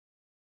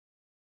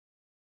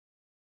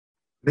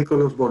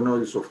Nicholas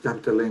Bornozis of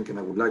Capital Link, and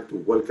I would like to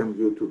welcome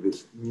you to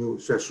this new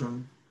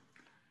session.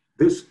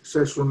 This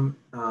session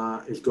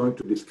is going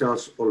to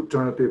discuss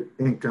alternative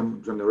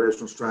income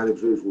generation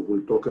strategies. We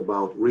will talk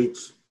about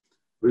REITs,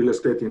 real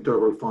estate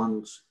interval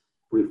funds,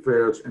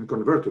 preferreds, and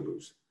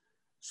convertibles.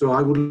 So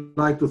I would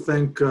like to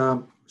thank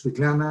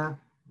Svetlana,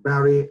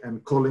 Barry,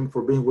 and Colin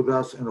for being with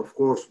us, and of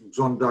course,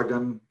 John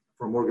Duggan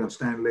from Morgan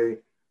Stanley,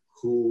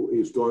 who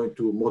is going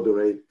to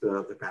moderate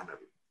the panel.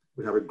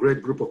 We have a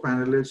great group of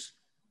panelists,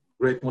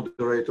 great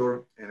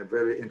moderator, and a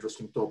very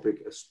interesting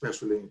topic,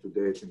 especially in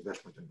today's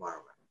investment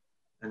environment.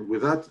 And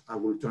with that, I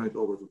will turn it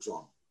over to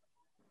John.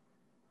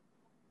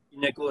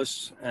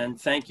 Nicholas,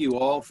 and thank you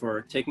all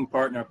for taking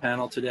part in our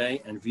panel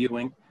today and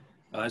viewing.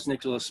 As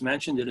Nicholas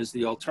mentioned, it is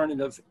the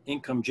Alternative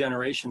Income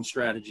Generation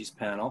Strategies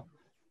panel.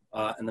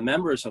 And the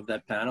members of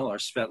that panel are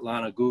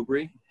Svetlana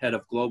Gubry, Head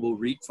of Global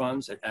REIT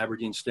Funds at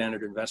Aberdeen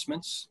Standard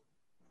Investments,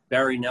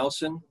 Barry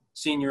Nelson,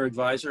 Senior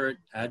Advisor at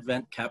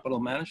Advent Capital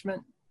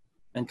Management,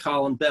 and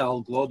Colin Bell,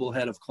 Global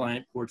Head of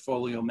Client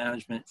Portfolio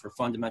Management for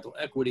Fundamental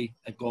Equity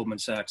at Goldman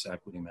Sachs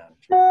Equity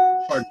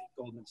Management. Pardon me,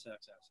 Goldman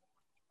Sachs Asset.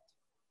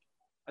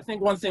 I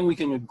think one thing we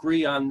can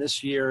agree on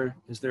this year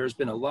is there's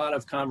been a lot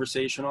of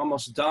conversation,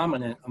 almost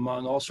dominant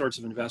among all sorts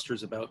of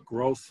investors, about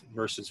growth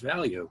versus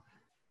value.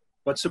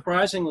 But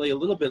surprisingly, a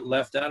little bit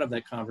left out of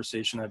that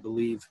conversation, I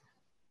believe,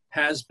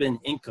 has been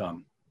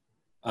income,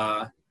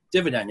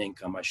 dividend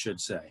income, I should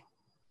say.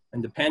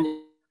 And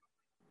depending,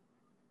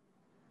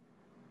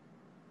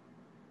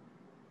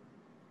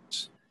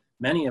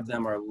 many of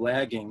them are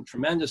lagging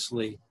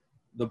tremendously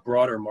the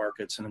broader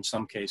markets, and in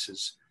some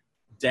cases,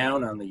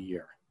 down on the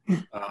year.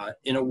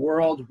 In a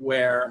world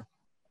where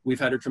we've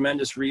had a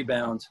tremendous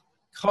rebound,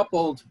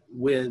 coupled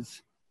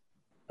with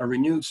a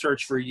renewed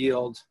search for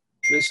yield,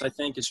 this, I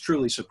think, is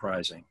truly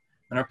surprising.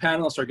 And our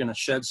panelists are going to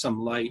shed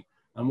some light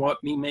on what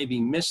we may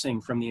be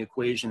missing from the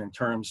equation in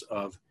terms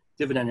of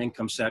dividend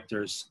income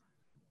sectors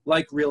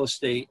like real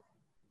estate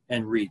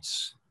and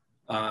REITs.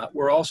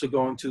 We're also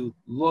going to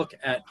look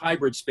at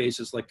hybrid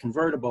spaces like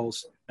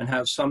convertibles and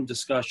have some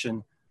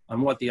discussion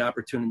on what the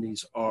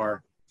opportunities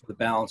are for the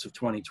balance of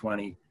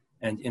 2020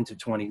 and into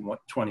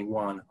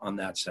 2021 on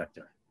that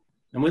sector.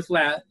 And with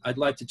that, I'd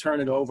like to turn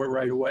it over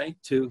right away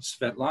to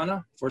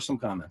Svetlana for some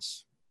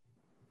comments.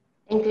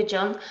 Thank you,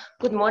 John.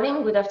 Good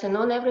morning, good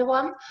afternoon,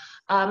 everyone.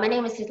 My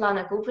name is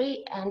Svetlana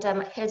Gubry, and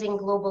I'm heading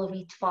Global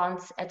REIT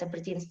Funds at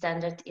Aberdeen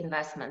Standard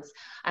Investments.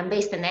 I'm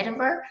based in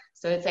Edinburgh,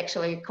 so it's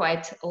actually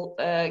quite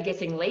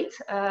getting late.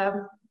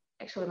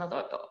 Actually,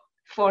 not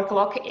 4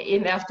 o'clock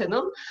in the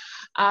afternoon.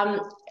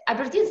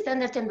 Aberdeen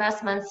Standard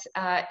Investments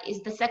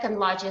is the second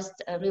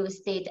largest real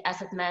estate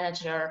asset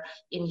manager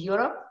in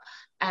Europe.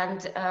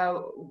 And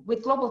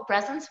with global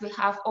presence, we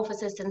have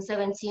offices in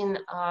 17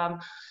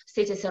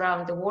 cities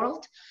around the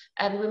world.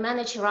 And we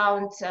manage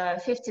around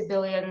 50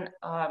 billion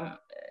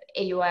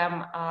AUM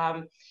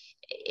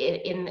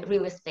in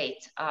real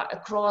estate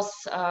across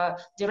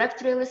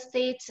direct real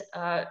estate,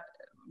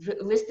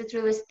 listed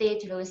real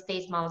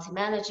estate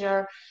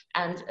multi-manager,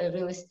 and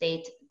real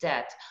estate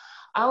debt.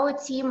 Our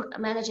team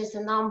manages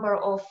a number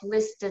of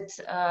listed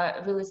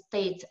real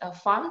estate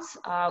funds,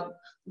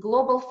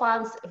 global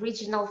funds,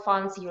 regional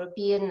funds,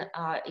 European,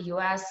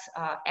 US,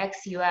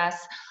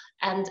 ex-US,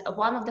 and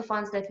one of the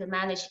funds that we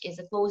manage is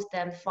a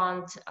closed-end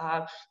fund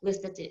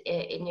listed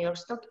in New York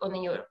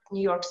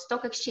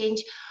Stock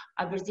Exchange,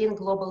 Aberdeen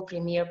Global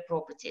Premier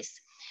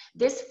Properties.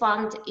 This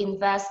fund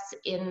invests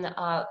in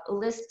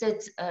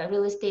listed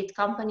real estate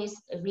companies,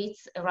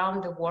 REITs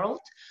around the world.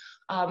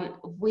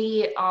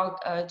 We are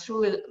a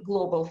truly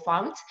global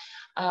fund.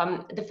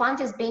 The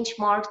fund is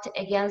benchmarked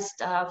against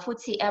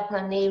FTSE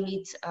EPRA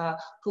Nareit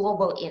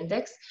Global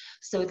Index.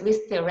 So at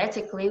least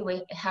theoretically,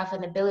 we have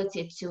an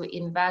ability to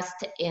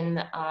invest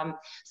in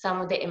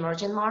some of the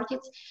emerging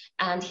markets.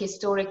 And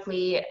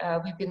historically,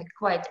 we've been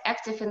quite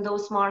active in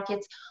those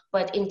markets.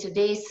 But in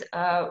today's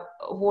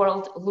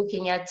world,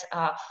 looking at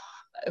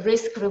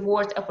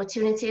risk-reward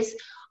opportunities,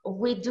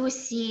 we do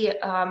see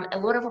a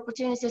lot of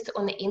opportunities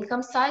on the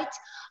income side.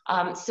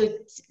 So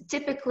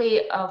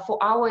typically for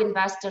our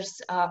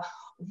investors,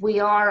 we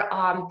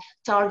are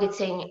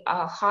targeting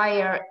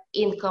higher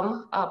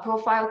income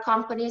profile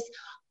companies,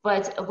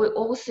 but we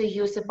also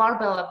use a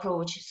barbell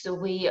approach. So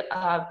we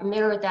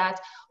mirror that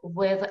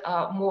with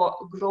more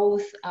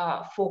growth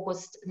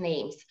focused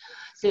names.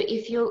 So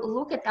if you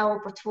look at our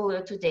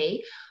portfolio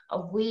today,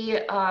 we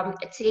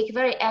take a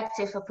very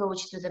active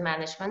approach to the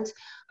management.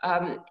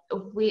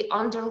 We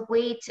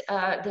underweight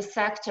the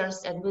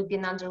sectors, and we've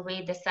been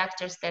underweight the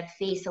sectors that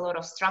face a lot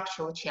of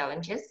structural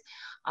challenges,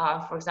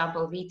 for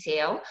example,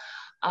 retail.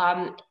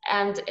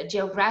 And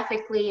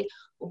geographically,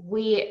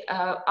 we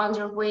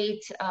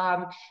underweight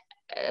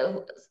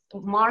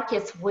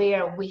markets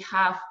where we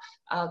have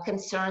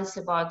concerns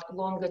about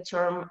longer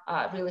term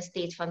real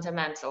estate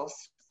fundamentals.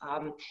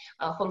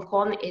 Hong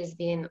Kong is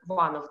being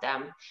one of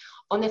them.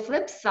 On the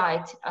flip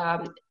side,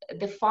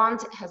 the fund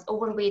has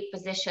overweight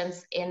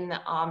positions in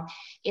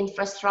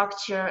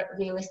infrastructure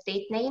real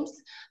estate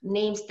names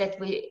that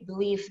we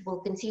believe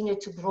will continue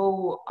to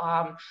grow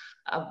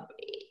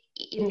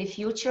in the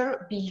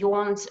future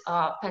beyond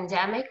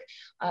pandemic,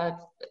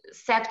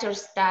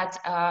 sectors that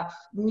are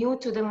new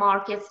to the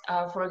markets,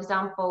 for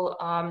example,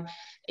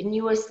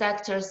 newer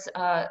sectors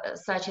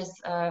such as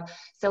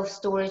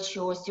self-storage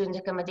or student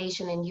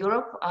accommodation in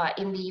Europe.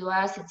 In the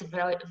US, it's a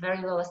very,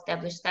 very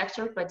well-established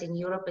sector, but in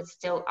Europe, it's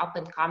still up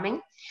and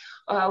coming.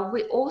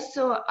 We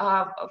also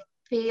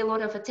pay a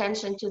lot of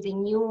attention to the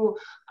new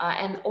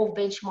and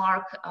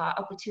off-benchmark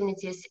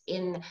opportunities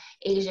in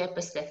Asia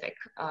Pacific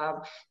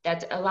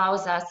that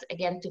allows us,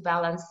 again, to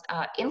balance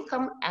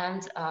income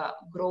and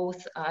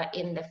growth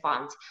in the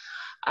fund.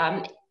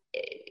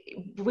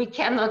 We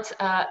cannot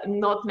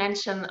not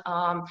mention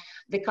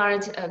the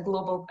current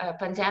global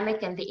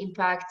pandemic and the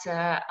impact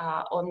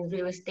on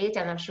real estate,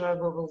 and I'm sure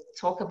we will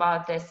talk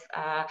about this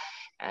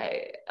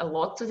a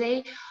lot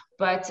today.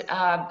 But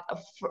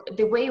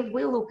the way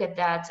we look at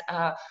that,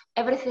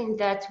 everything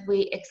that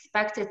we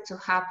expected to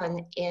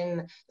happen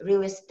in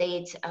real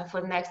estate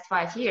for the next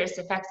 5 years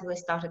effectively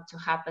started to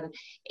happen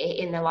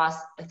in the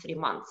last 3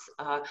 months.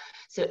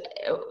 So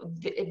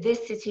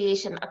this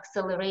situation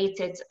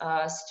accelerated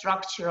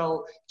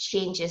structural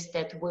changes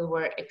that we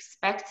were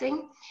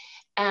expecting.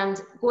 And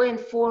going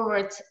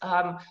forward,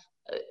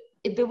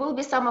 there will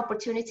be some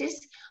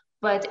opportunities,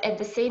 but at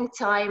the same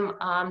time,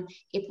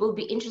 it will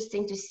be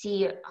interesting to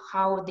see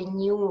how the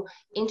new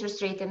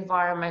interest rate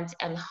environment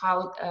and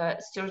how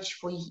search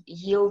for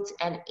yield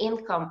and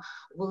income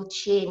will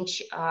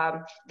change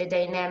the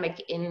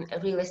dynamic in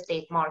real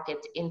estate market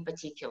in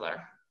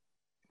particular.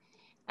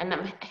 And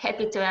I'm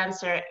happy to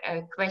answer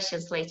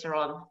questions later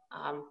on.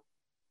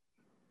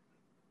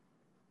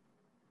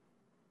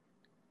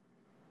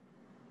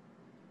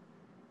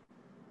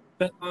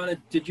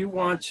 Svetlana, did you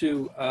want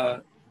to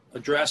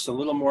address a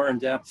little more in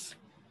depth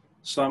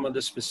some of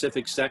the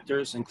specific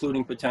sectors,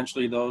 including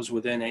potentially those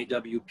within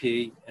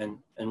AWP, and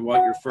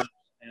what your first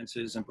stance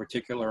is in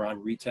particular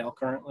on retail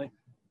currently?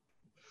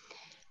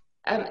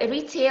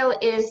 Retail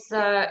is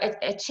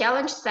a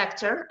challenge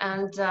sector,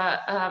 and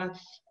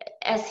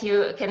as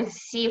you can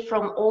see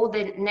from all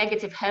the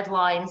negative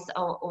headlines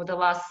over the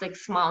last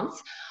 6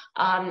 months,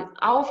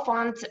 our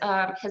fund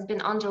has been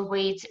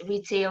underweight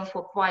retail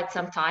for quite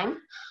some time.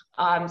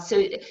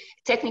 So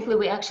technically,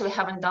 we actually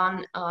haven't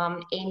done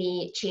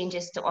any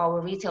changes to our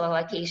retail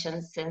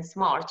allocations since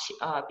March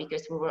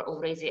because we were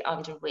already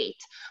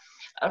underweight.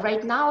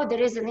 Right now,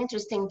 there is an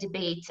interesting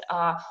debate.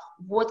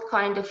 What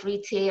kind of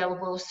retail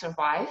will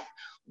survive?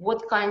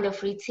 What kind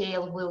of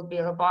retail will be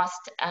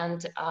robust?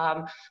 And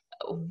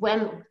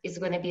when is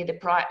going to be the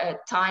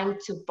time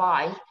to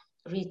buy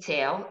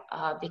retail?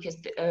 Because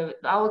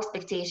our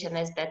expectation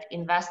is that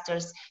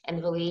investors and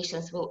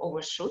valuations will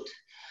overshoot.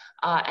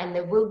 And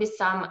there will be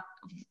some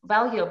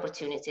value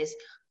opportunities,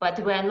 but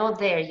we're not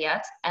there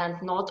yet, and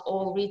not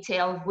all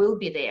retail will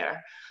be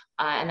there.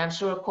 And I'm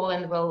sure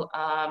Colin will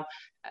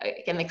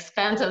can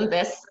expand on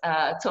this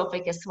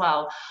topic as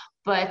well.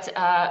 But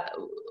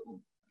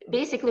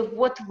basically,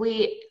 what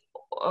we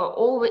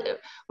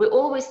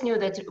always knew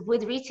that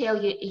with retail,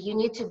 you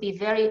need to be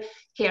very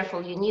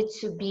careful. You need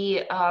to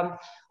be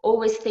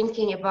always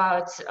thinking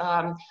about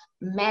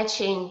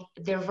matching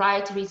the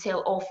right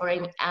retail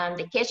offering and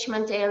the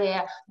catchment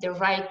area, the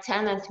right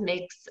tenant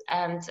mix,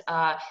 and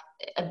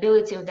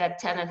ability of that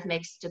tenant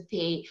mix to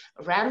pay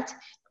rent.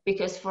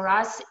 Because for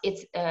us,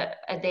 it's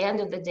at the end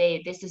of the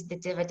day, this is the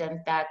dividend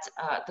that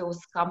those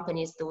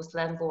companies, those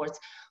landlords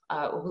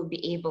will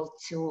be able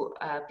to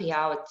pay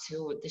out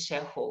to the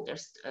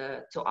shareholders,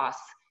 to us.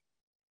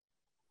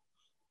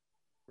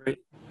 Great.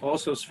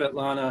 Also,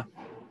 Svetlana,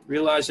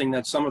 realizing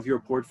that some of your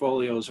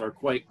portfolios are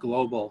quite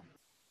global,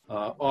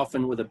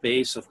 often with a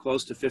base of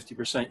close to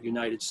 50%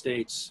 United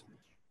States,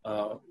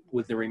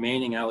 with the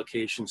remaining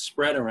allocation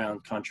spread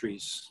around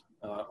countries,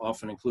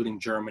 often including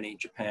Germany,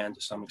 Japan,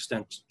 to some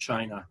extent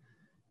China.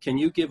 Can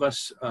you give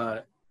us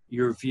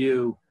your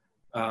view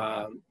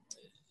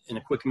in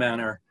a quick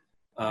manner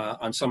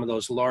on some of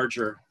those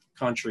larger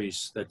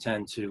countries that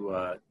tend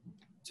to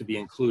be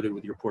included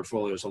with your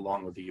portfolios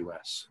along with the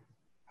US?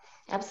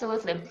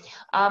 Absolutely.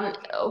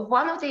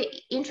 One of the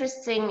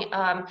interesting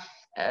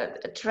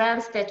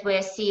trends that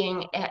we're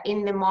seeing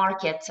in the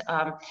market,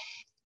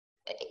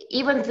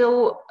 even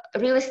though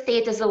real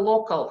estate is a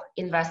local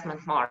investment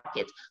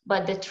market,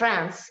 but the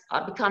trends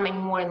are becoming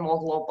more and more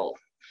global.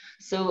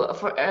 So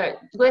for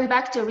going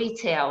back to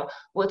retail,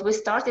 what we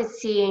started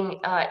seeing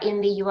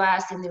in the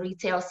US in the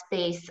retail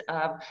space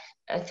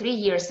 3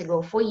 years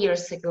ago, 4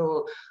 years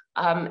ago,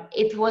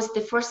 it was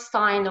the first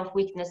sign of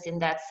weakness in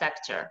that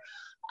sector.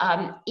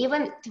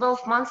 Even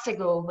 12 months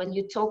ago, when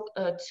you talk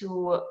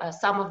to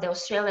some of the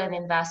Australian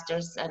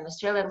investors and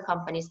Australian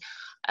companies,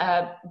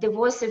 there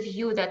was a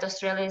view that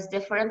Australia is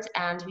different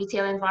and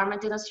retail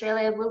environment in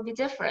Australia will be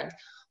different.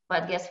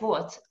 But guess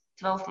what?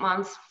 12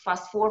 months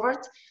fast forward,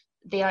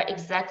 they are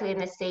exactly in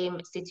the same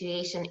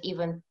situation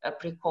even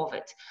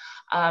pre-COVID.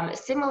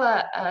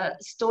 Similar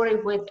story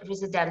with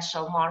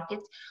residential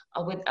market,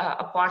 with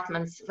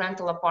apartments,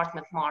 rental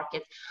apartment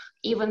market.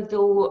 Even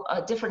though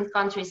different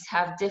countries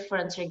have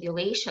different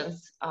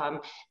regulations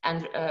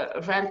and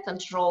rent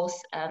controls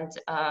and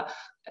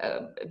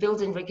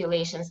building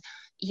regulations,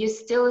 you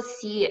still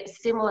see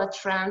similar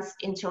trends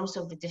in terms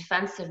of the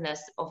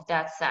defensiveness of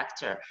that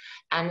sector.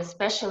 And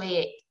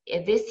especially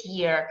this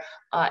year,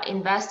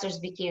 investors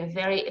became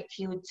very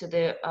acute to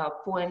the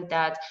point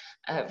that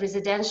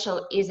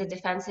residential is a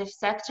defensive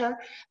sector.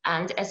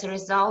 And as a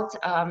result,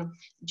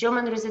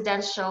 German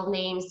residential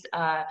names,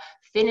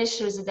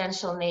 Finnish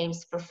residential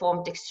names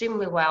performed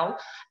extremely well,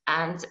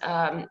 and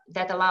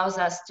that allows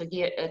us to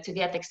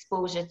get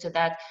exposure to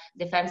that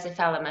defensive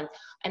element.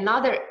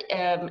 Another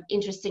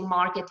interesting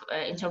market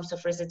in terms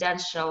of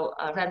residential,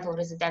 rental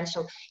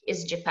residential,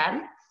 is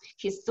Japan.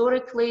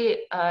 Historically,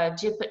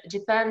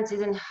 Japan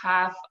didn't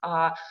have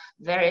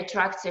very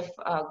attractive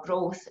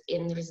growth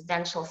in the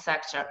residential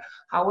sector.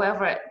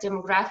 However,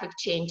 demographic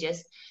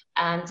changes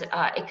and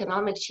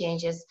economic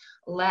changes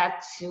led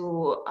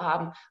to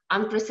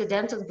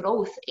unprecedented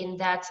growth in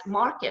that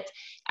market.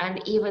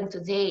 And even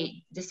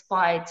today,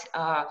 despite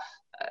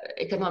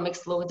economic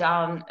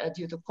slowdown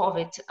due to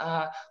COVID,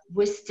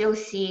 we're still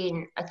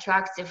seeing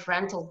attractive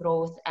rental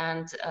growth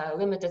and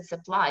limited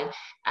supply.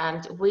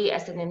 And we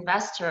as an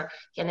investor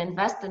can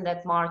invest in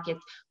that market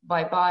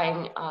by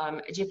buying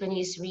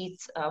Japanese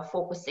REITs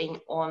focusing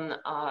on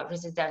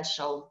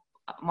residential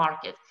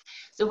market.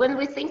 So when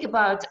we think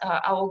about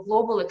our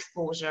global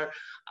exposure,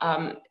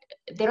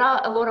 there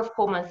are a lot of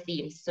common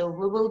themes. So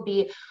we will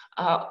be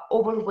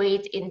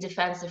overweight in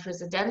defensive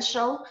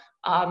residential,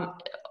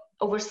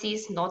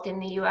 overseas, not in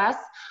the US.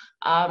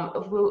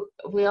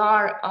 We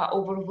are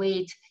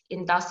overweight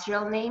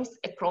industrial names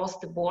across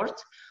the board.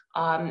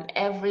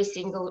 Every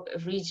single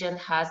region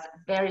has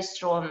very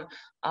strong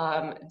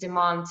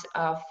demand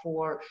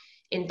for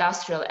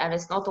industrial, and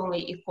it's not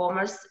only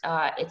e-commerce,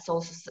 it's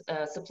also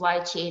supply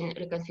chain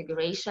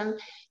reconfiguration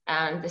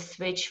and the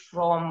switch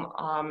from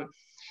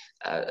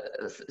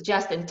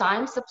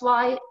just-in-time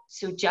supply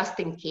to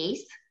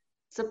just-in-case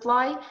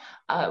supply,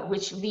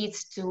 which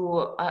leads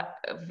to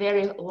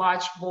very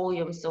large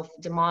volumes of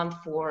demand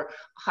for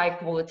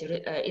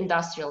high-quality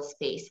industrial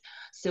space.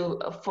 So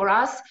for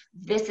us,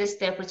 this is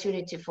the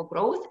opportunity for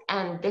growth,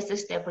 and this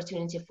is the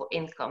opportunity for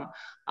income.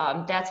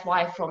 That's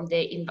why from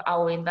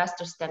our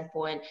investor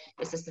standpoint,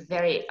 this is a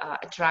very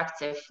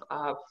attractive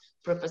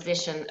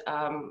proposition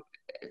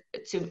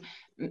to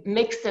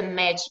mix and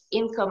match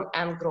income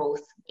and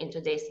growth in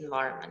today's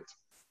environment.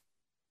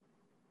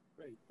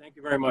 Great, thank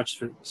you very much,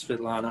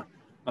 Svetlana.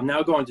 I'm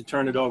now going to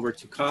turn it over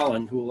to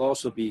Colin, who will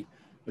also be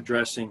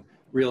addressing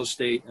real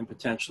estate and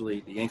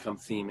potentially the income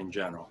theme in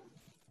general.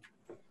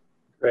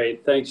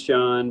 Great, thanks,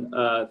 John.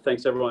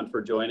 Thanks everyone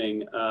for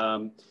joining.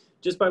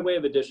 Just by way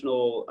of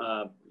additional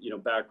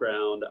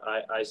background,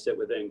 I sit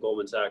within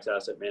Goldman Sachs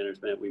Asset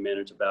Management. We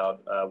manage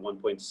about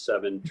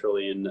 1.7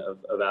 trillion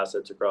of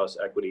assets across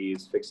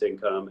equities, fixed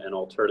income, and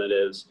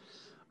alternatives.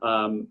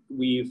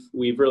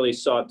 We've really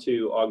sought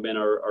to augment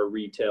our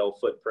retail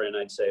footprint,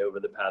 I'd say, over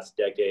the past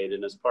decade.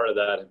 And as part of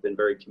that, have been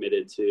very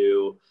committed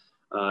to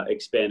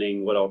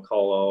expanding what I'll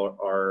call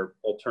our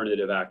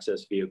alternative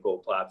access vehicle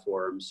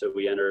platform. So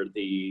we entered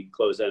the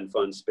closed-end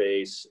fund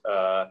space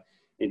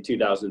in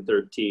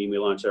 2013. We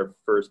launched our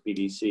first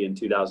BDC in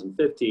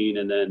 2015.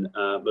 And then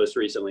most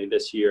recently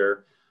this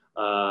year,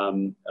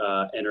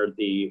 entered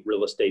the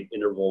real estate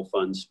interval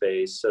fund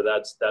space. So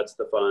that's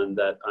the fund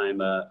that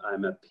I'm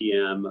a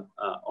PM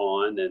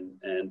on,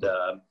 and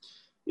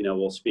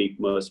we'll speak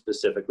most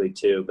specifically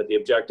to. But the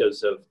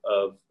objectives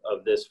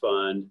of this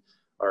fund,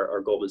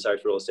 our Goldman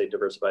Sachs Real Estate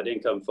Diversified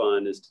Income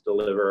Fund, is to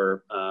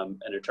deliver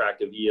an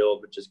attractive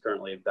yield, which is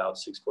currently about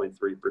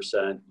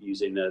 6.3%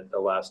 using the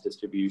last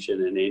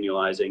distribution and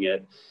annualizing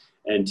it,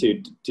 and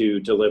to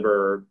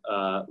deliver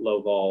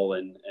low vol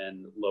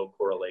and low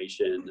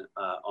correlation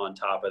on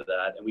top of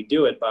that. And we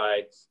do it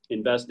by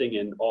investing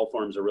in all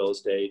forms of real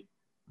estate,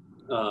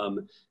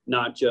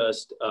 not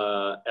just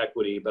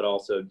equity, but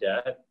also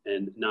debt,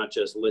 and not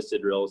just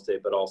listed real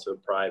estate, but also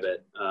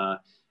private.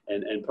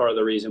 And part of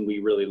the reason we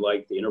really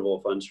like the interval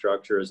fund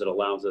structure is it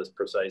allows us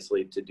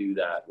precisely to do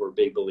that. We're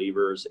big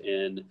believers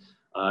in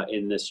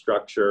this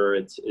structure.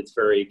 It's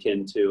very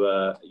akin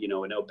to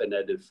an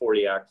open-ended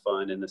 40 Act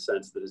fund in the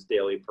sense that it's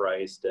daily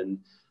priced and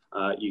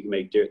you can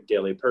make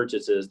daily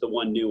purchases. The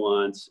one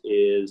nuance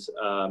is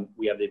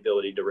we have the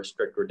ability to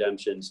restrict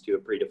redemptions to a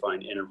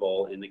predefined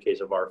interval, in the case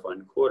of our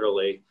fund,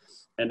 quarterly.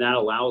 And that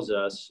allows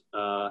us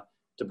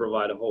to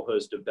provide a whole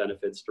host of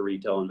benefits to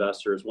retail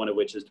investors, one of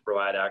which is to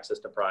provide access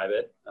to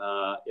private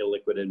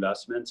illiquid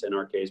investments, in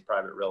our case,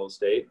 private real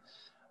estate.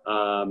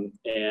 And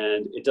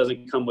it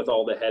doesn't come with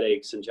all the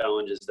headaches and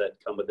challenges that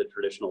come with a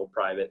traditional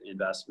private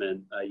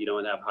investment. You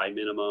don't have high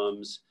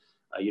minimums.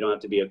 You don't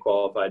have to be a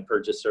qualified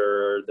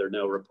purchaser. There are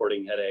no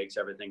reporting headaches.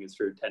 Everything is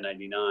through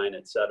 1099,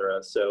 et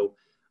cetera. So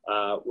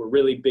we're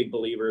really big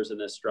believers in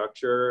this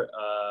structure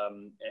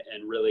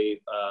and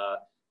really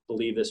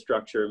believe this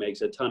structure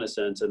makes a ton of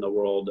sense in the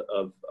world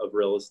of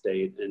real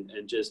estate.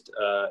 And just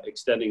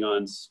extending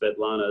on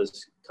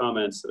Svetlana's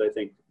comments that I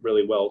think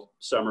really well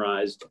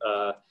summarized,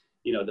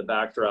 the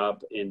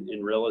backdrop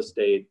in real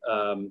estate.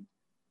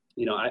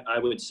 I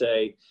would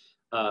say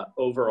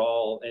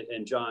overall,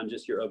 and John,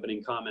 just your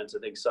opening comments, I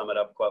think sum it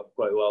up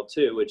quite well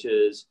too, which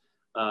is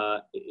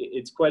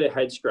it's quite a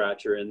head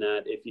scratcher in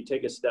that if you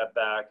take a step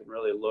back and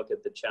really look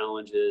at the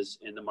challenges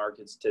in the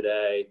markets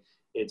today,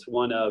 it's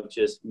one of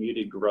just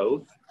muted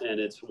growth, and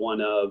it's one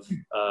of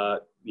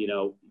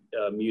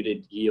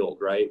muted yield.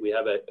 Right? We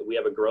have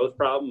a growth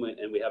problem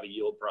and we have a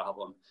yield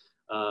problem,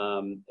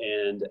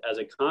 and as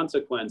a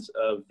consequence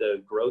of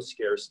the growth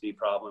scarcity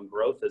problem,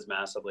 growth has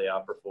massively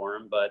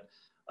outperformed.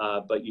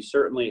 But you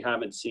certainly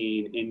haven't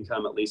seen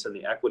income, at least on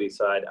the equity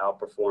side,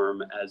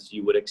 outperform as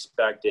you would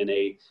expect in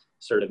a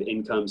sort of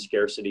income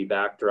scarcity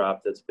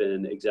backdrop that's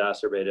been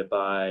exacerbated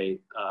by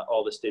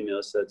all the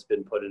stimulus that's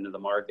been put into the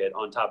market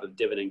on top of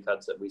dividend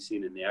cuts that we've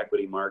seen in the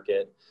equity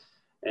market.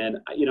 And,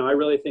 I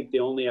really think the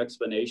only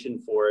explanation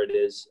for it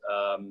is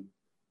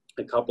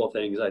a couple of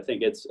things. I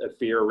think it's a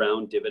fear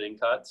around dividend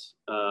cuts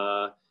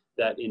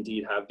that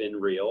indeed have been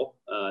real,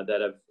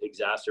 that have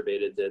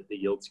exacerbated the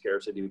yield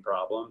scarcity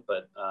problem.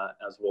 But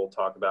as we'll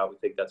talk about, we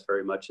think that's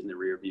very much in the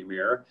rearview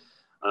mirror.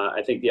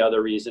 I think the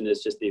other reason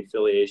is just the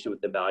affiliation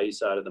with the value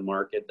side of the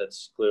market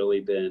that's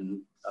clearly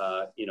been,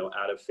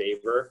 out of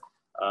favor.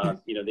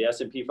 The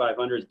S&P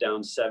 500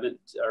 is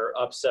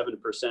up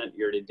 7%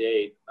 year to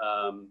date,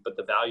 but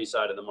the value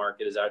side of the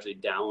market is actually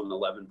down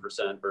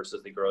 11%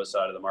 versus the growth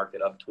side of the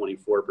market up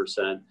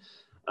 24%,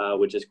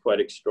 which is quite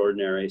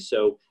extraordinary.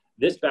 So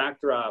this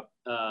backdrop,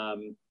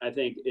 I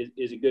think,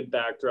 is a good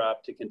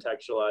backdrop to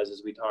contextualize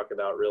as we talk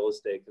about real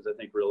estate, because I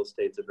think real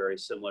estate's a very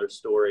similar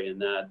story in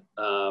that,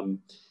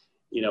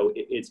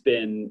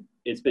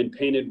 it's been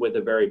painted with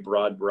a very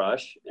broad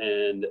brush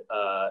and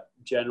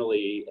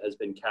generally has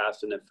been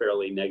cast in a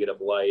fairly negative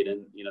light.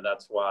 And,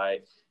 that's why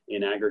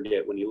in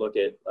aggregate, when you look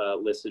at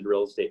listed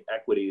real estate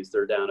equities,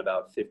 they're down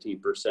about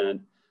 15%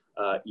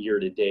 year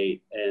to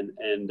date. And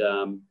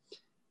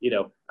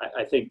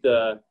I think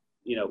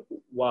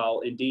while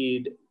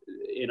indeed,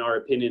 in our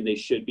opinion, they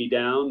should be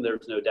down,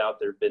 there's no doubt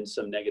there have been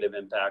some negative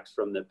impacts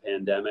from the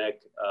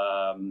pandemic,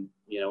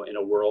 in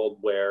a world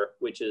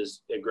which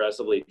is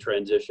aggressively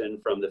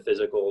transitioned from the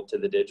physical to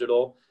the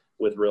digital,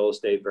 with real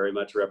estate very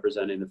much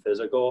representing the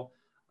physical.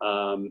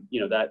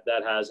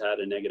 That has had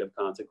a negative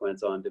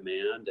consequence on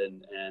demand,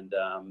 and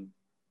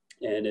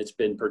it's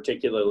been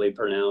particularly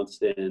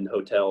pronounced in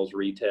hotels,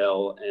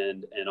 retail,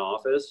 and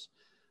office.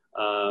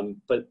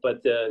 But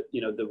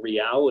the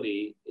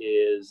reality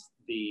is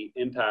the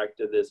impact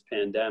of this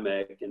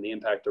pandemic and the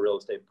impact of real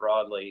estate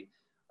broadly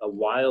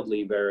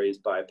wildly varies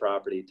by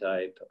property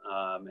type.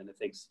 And I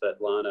think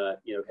Svetlana,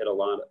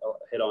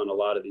 hit on a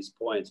lot of these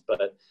points,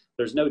 but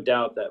there's no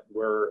doubt that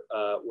we're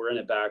in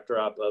a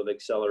backdrop of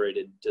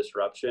accelerated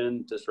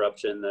disruption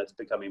that's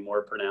becoming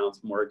more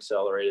pronounced, more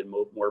accelerated,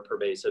 more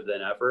pervasive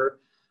than ever.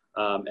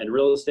 And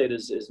real estate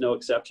is no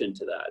exception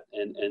to that.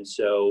 And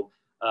so,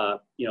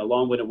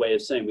 long-winded way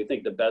of saying, we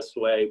think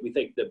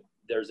that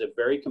there's a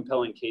very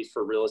compelling case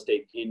for real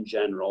estate in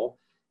general,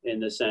 in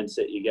the sense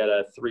that you get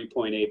a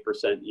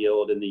 3.8%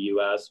 yield in the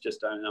US,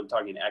 I'm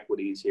talking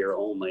equities here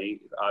only,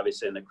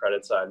 obviously on the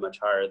credit side, much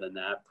higher than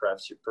that.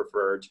 Perhaps your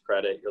preferred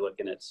credit, you're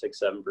looking at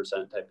 6-7%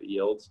 type of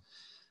yields.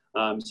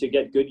 So you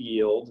get good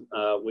yield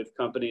with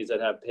companies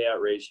that have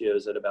payout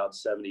ratios at about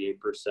 78%,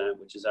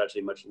 which is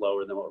actually much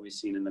lower than what we've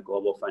seen in the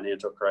global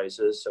financial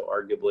crisis. So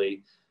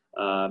arguably,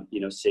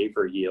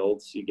 safer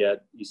yields.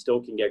 You still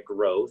can get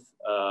growth.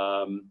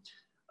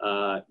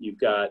 You've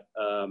got,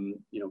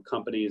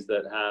 companies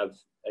that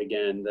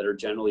are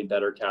generally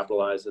better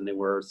capitalized than they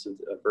were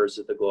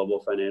versus the global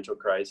financial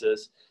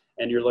crisis.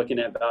 And you're looking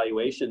at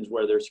valuations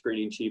where they're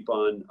screening cheap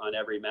on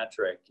every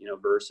metric,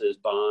 versus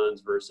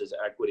bonds, versus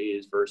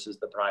equities, versus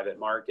the private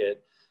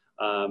market.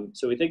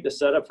 So we think the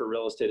setup for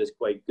real estate is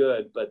quite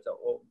good, but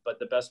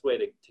the best way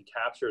to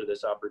capture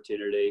this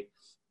opportunity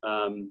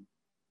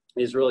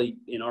is really,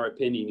 in our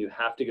opinion, you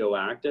have to go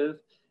active,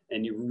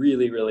 and you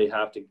really, really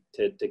have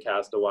to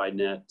cast a wide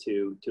net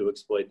to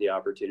exploit the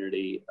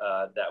opportunity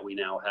that we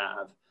now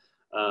have.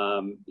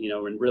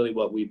 And really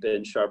what we've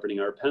been sharpening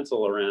our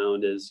pencil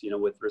around is,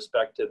 with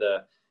respect to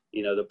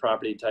the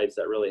property types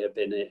that really have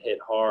been hit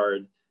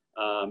hard,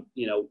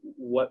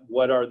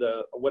 what are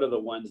the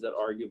ones that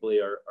arguably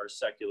are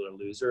secular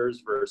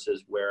losers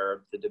versus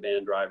where the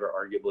demand driver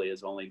arguably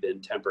has only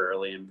been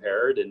temporarily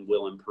impaired and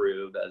will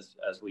improve as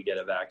we get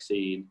a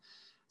vaccine.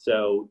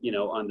 So,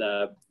 on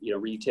the,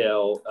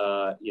 retail,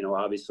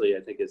 obviously I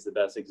think is the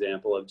best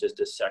example of just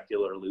a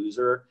secular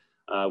loser.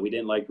 We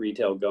didn't like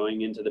retail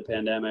going into the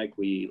pandemic.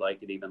 We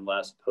like it even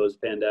less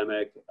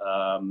post-pandemic.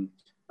 I'm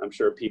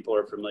sure people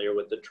are familiar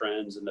with the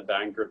trends and the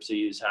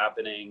bankruptcies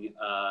happening,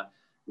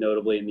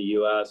 notably in the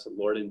US,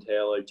 Lord &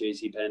 Taylor,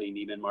 JCPenney,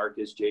 Neiman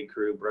Marcus,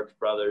 J.Crew, Brooks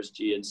Brothers,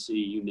 GNC,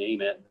 you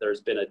name it.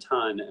 There's been a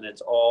ton, and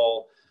it's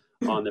all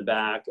on the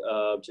back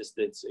of just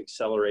its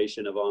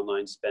acceleration of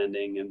online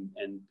spending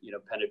and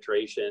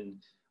penetration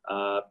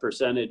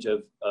percentage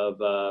of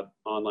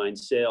online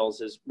sales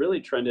has really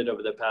trended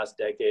over the past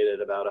decade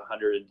at about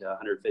 100 to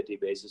 150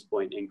 basis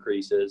point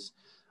increases.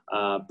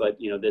 But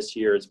this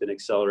year it's been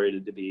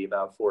accelerated to be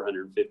about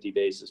 450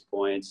 basis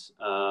points.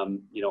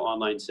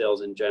 Online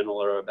sales in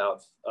general are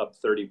about up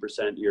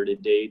 30% year to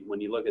date.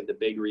 When you look at the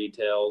big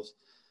retails,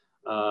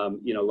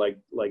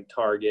 like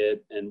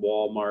Target and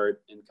Walmart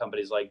and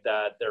companies like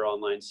that, their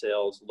online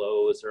sales,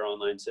 Lowe's, their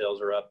online sales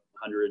are up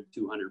 100,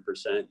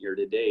 200% year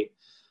to date.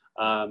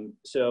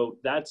 So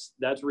that's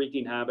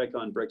wreaking havoc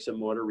on bricks and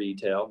mortar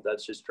retail.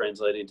 That's just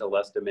translating to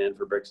less demand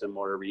for bricks and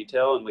mortar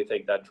retail. And we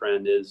think that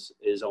trend is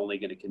only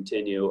going to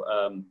continue.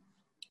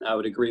 I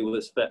would agree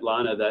with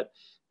Svetlana that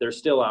there's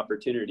still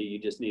opportunity. You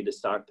just need to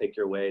stock pick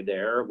your way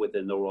there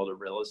within the world of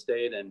real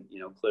estate. And,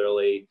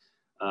 clearly,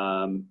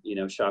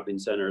 shopping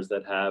centers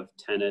that have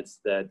tenants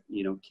that,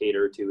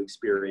 cater to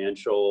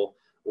experiential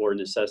or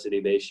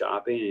necessity-based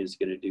shopping is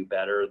going to do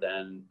better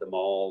than the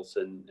malls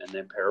and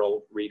the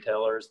apparel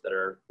retailers that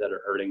are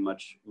hurting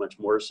much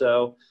more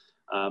so.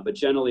 But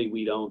generally,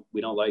 we don't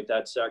like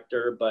that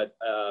sector. But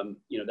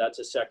that's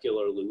a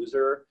secular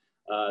loser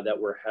that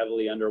we're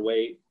heavily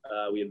underweight.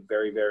 We have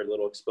very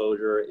little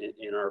exposure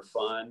in our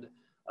fund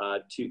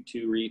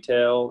to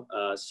retail,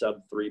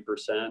 sub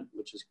 3%,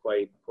 which is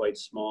quite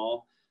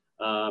small.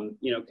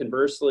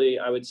 Conversely,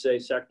 I would say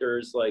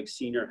sectors like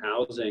senior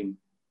housing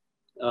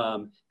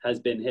has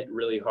been hit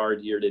really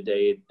hard year to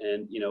date,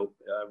 and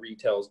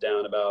retail's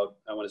down about,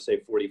 I want to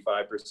say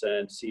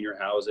 45%. Senior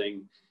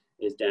housing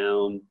is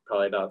down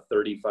probably about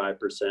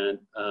 35%,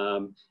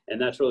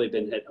 and that's really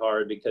been hit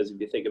hard because if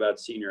you think about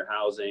senior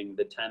housing,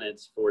 the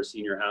tenants for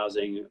senior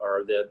housing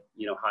are the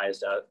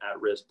highest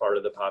at risk part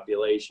of the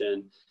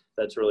population.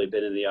 That's really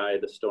been in the eye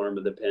of the storm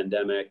of the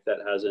pandemic. That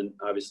hasn't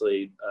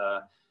obviously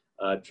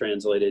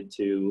translated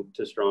to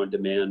strong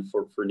demand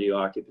for new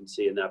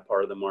occupancy in that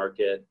part of the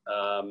market.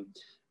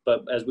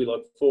 But as we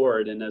look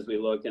forward and as we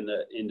look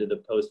into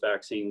the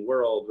post-vaccine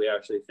world, we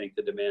actually think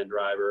the demand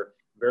driver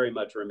very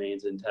much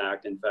remains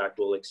intact. In fact,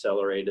 will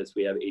accelerate as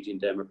we have aging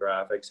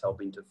demographics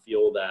helping to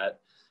fuel that.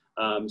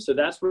 So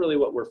that's really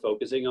what we're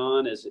focusing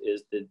on is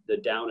the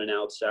down and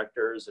out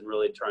sectors, and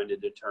really trying to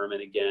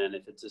determine, again,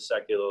 if it's a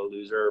secular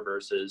loser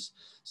versus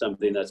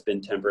something that's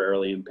been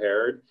temporarily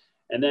impaired.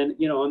 And then,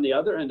 on the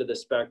other end of the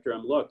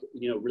spectrum, look,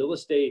 real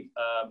estate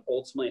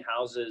ultimately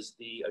houses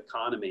the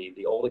economy,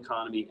 the old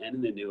economy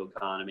and the new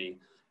economy.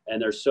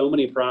 And there's so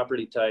many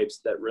property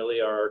types that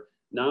really are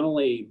not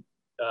only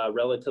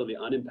relatively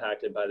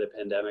unimpacted by the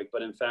pandemic,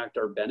 but in fact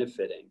are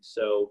benefiting.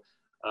 So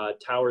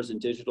towers and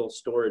digital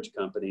storage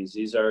companies,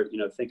 these are,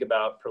 think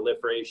about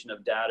proliferation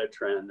of data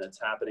trend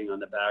that's happening on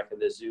the back of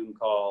the Zoom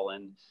call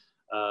and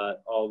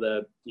all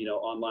the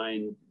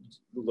online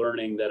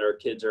learning that our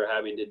kids are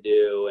having to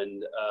do,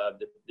 and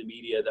the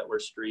media that we're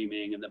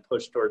streaming, and the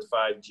push towards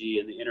 5G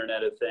and the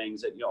Internet of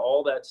Things, that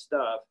all that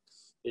stuff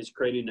is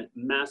creating a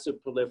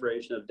massive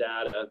proliferation of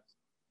data.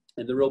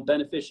 And the real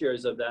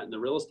beneficiaries of that in the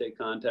real estate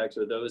context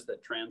are those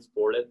that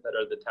transport it, that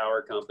are the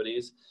tower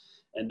companies,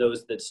 and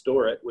those that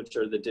store it, which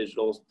are the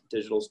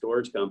digital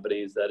storage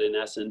companies that in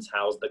essence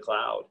house the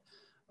cloud.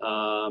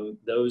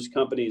 Those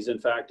companies, in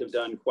fact, have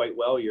done quite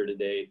well year to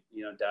date.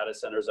 Data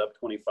centers up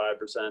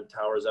 25%,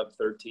 towers up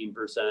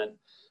 13%.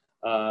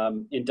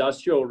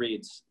 Industrial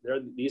REITs,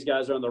 these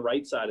guys are on the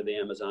right side of the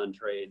Amazon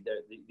trade.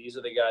 These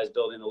are the guys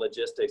building the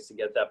logistics to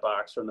get that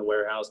box from the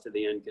warehouse to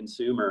the end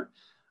consumer,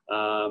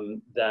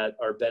 that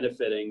are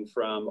benefiting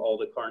from all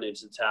the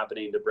carnage that's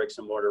happening to bricks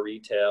and mortar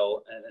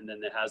retail. And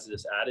then it has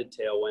this added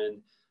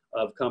tailwind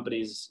of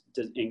companies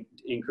to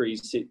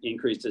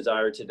increase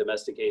desire to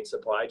domesticate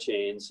supply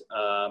chains,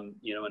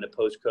 in a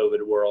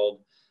post-COVID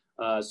world.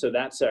 So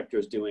that sector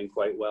is doing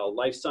quite well.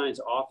 Life science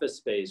office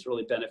space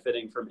really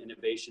benefiting from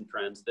innovation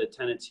trends. The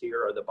tenants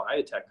here are the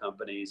biotech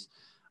companies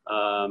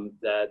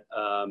that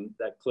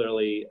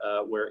clearly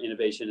where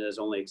innovation has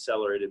only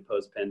accelerated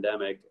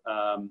post-pandemic.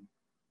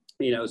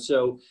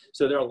 So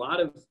there are a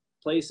lot of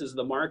places in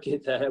the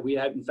market that we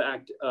have, in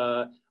fact,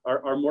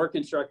 are more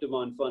constructive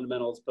on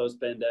fundamentals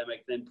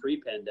post-pandemic than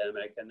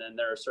pre-pandemic. And then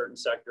there are certain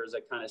sectors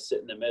that kind of sit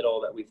in the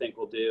middle that we think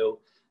will do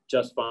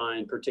just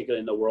fine,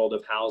 particularly in the world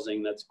of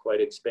housing that's quite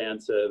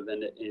expansive.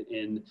 And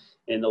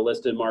in the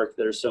listed market,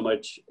 there's so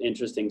much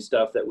interesting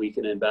stuff that we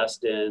can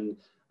invest in.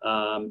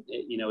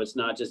 It's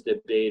not just a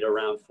debate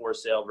around for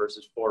sale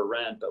versus for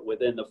rent, but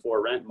within the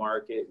for rent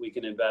market, we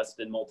can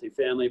invest in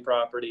multifamily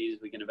properties.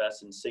 We can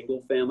invest in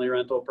single family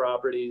rental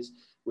properties.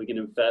 We can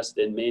invest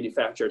in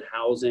manufactured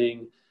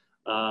housing.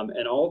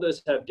 And all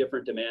this have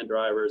different demand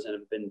drivers and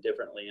have been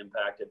differently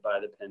impacted by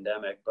the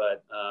pandemic.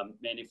 But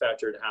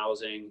manufactured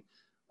housing,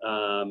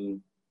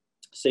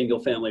 single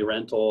family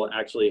rental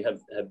actually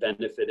have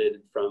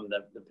benefited from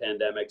the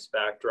pandemic's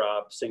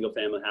backdrop. Single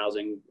family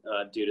housing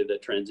due to the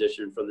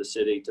transition from the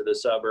city to the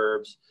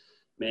suburbs.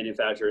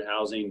 Manufactured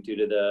housing due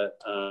to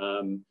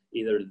the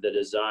either the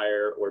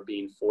desire or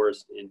being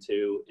forced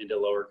into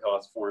lower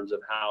cost forms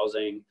of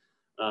housing.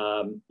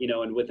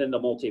 And within the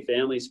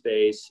multifamily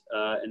space,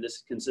 and this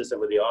is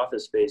consistent with the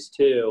office space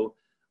too,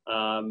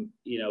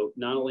 You know,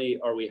 not only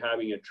are we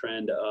having a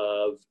trend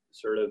of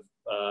sort of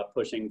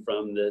pushing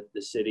from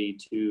the city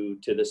to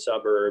the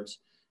suburbs,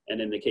 and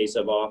in the case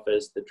of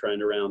office, the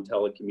trend around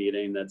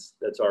telecommuting,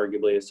 that's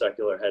arguably a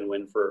secular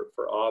headwind for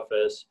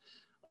office.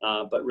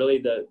 But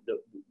really,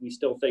 we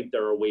still think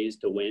there are ways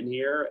to win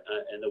here,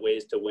 and the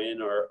ways to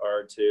win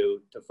are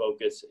to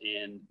focus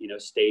in, you know,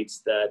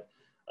 states that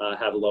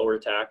have lower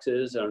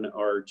taxes and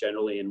are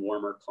generally in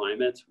warmer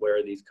climates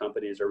where these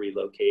companies are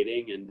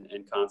relocating,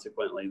 and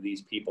consequently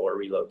these people are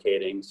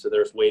relocating. So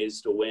there's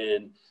ways to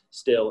win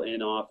still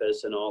in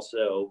office, and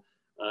also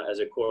as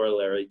a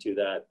corollary to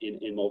that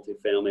in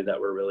multifamily that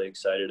we're really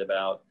excited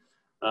about.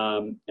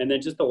 And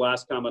then just the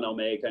last comment I'll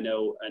make, I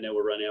know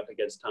we're running up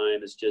against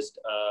time, is just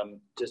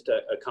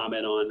a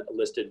comment on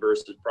listed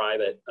versus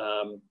private.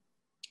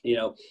 You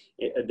know,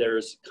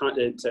 it's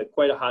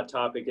quite a hot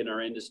topic in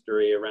our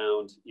industry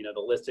around, you know, the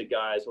listed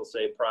guys will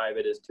say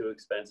private is too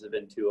expensive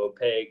and too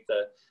opaque.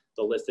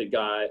 The listed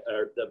guy,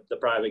 or the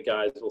private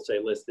guys will say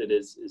listed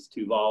is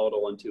too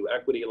volatile and too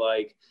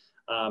equity-like.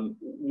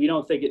 We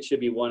don't think it should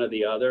be one or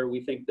the other.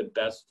 We think the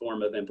best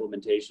form of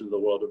implementation of the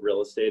world of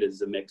real estate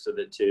is a mix of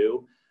the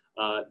two.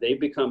 They've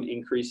become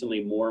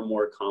increasingly more and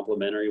more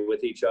complementary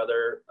with each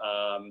other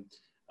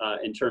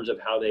in terms of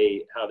how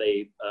they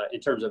in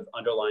terms of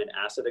underlying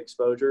asset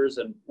exposures.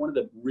 And one of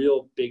the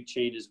real big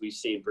changes we've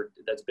seen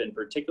that's been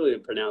particularly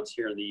pronounced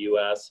here in the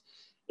U.S.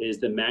 is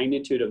the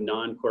magnitude of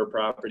non-core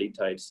property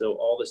types. So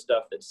all the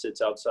stuff that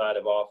sits outside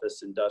of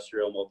office,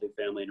 industrial,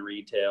 multifamily, and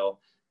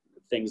retail,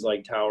 things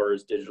like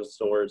towers, digital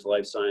storage,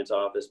 life science,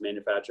 office,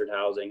 manufactured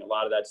housing, a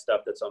lot of that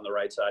stuff that's on the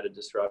right side of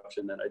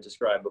disruption that I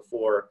described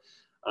before.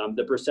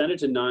 The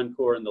percentage of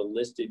non-core in the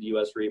listed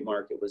U.S. REIT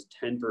market was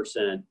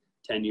 10%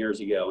 10 years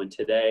ago, and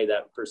today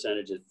that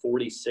percentage is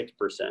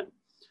 46%.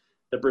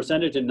 The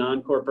percentage of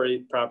non-core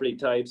property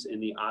types in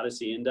the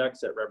Odyssey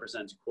Index that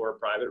represents core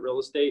private real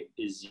estate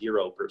is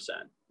 0%,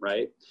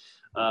 right?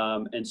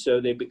 And so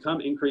they've become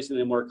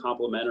increasingly more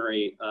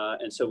complementary,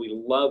 and so we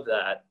love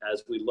that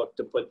as we look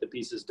to put the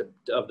pieces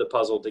of the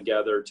puzzle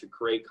together to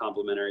create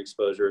complementary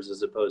exposures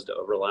as opposed to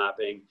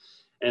overlapping.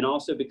 And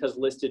also because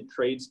listed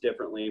trades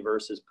differently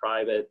versus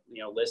private.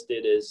 You know,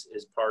 listed is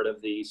part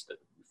of the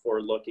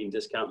forward-looking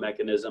discount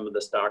mechanism of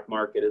the stock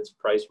market. It's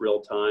priced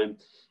real time,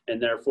 and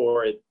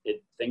therefore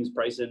things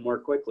price in more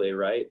quickly,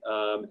 right?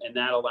 And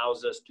that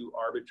allows us to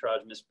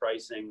arbitrage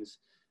mispricings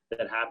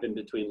that happen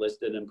between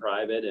listed and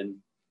private. And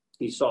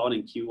you saw it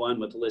in Q1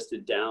 with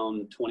listed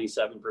down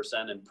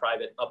 27% and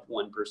private up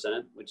 1%,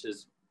 which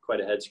is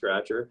quite a head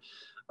scratcher.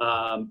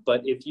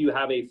 But if you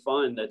have a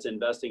fund that's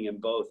investing in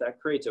both, that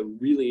creates a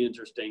really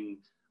interesting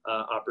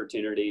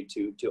opportunity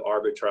to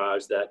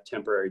arbitrage that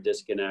temporary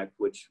disconnect,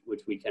 which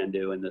we can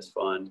do in this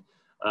fund.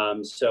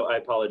 So I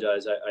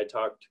apologize, I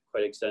talked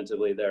quite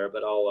extensively there,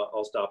 but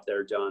I'll stop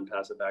there. John,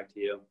 pass it back to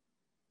you.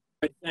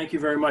 Thank you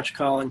very much,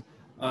 Colin.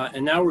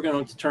 And now we're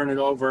going to turn it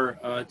over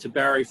to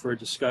Barry for a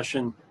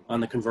discussion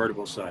on the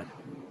convertible side.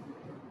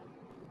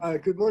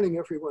 Good morning,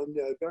 everyone.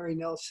 Barry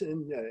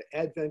Nelson,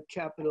 Advent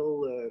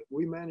Capital.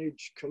 We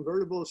manage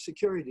convertible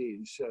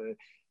securities.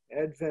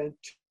 Advent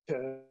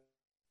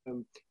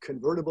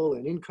Convertible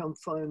and Income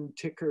Fund,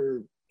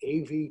 ticker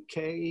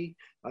AVK.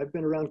 I've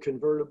been around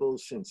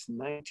convertibles since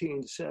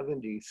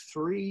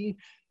 1973,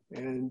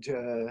 and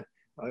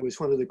I was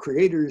one of the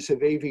creators of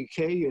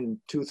AVK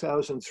in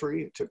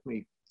 2003. It took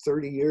me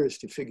 30 years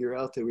to figure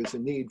out there was a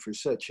need for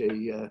such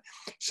a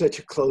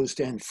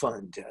closed-end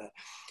fund.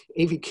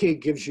 AVK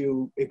gives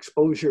you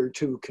exposure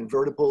to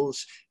convertibles.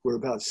 We're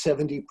about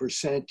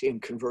 70%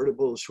 in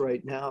convertibles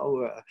right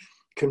now.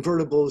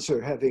 Convertibles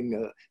are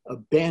having a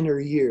banner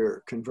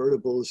year.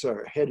 Convertibles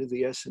are ahead of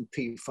the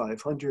S&P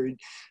 500.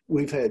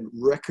 We've had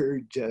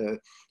record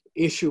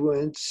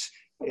issuance,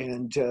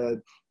 and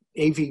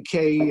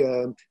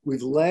AVK,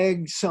 we've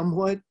lagged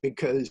somewhat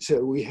because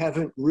we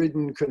haven't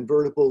ridden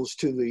convertibles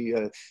to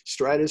the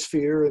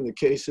stratosphere in the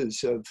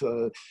cases of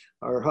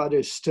our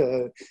hottest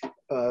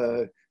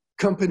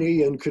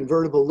company in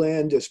convertible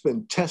land has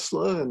been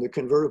Tesla, and the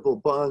convertible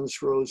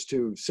bonds rose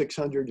to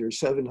 600 or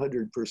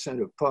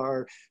 700% of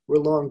par. We're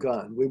long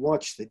gone. We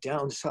watched the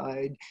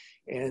downside,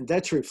 and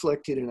that's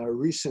reflected in our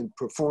recent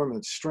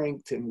performance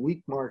strength in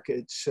weak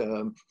markets.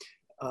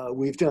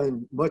 We've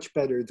done much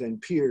better than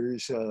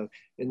peers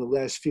in the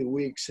last few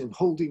weeks in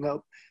holding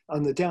up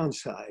on the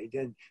downside.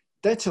 And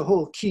that's a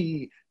whole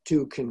key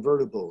to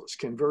convertibles.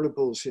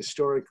 Convertibles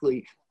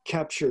historically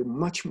capture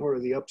much more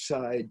of the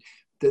upside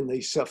than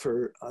they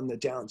suffer on the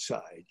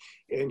downside.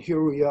 And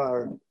here we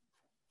are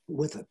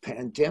with a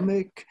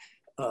pandemic,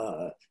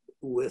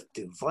 with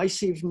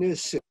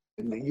divisiveness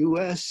in the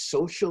US,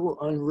 social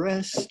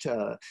unrest.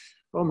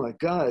 Oh my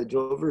God,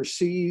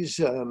 overseas,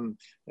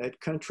 that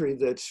country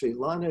that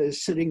Svilana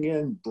is sitting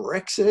in,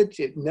 Brexit,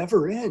 it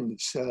never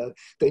ends.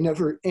 They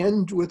never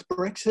end with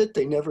Brexit.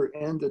 They never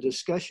end the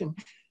discussion.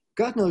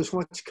 God knows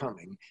what's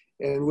coming.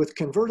 And with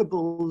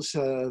convertibles,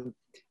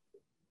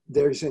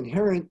 there's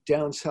inherent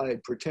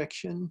downside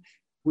protection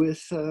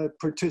with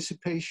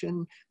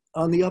participation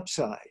on the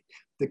upside.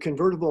 the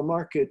convertible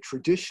market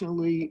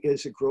traditionally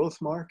is a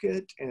growth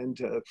market. And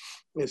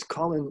as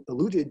Colin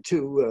alluded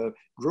to,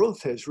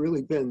 growth has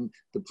really been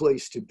the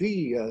place to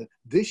be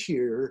this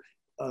year,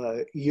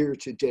 year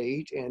to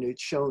date, and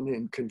it's shown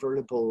in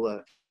convertible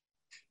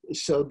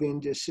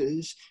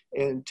sub-indices.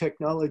 And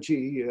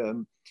technology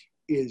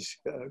is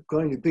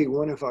going to be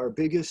one of our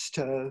biggest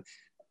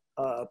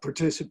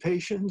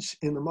participations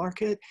in the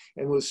market.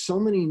 And with so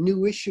many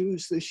new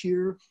issues this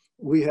year,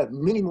 we have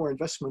many more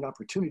investment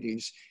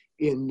opportunities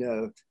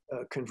in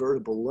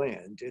convertible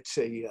land. It's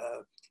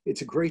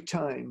a great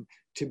time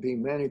to be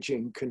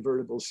managing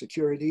convertible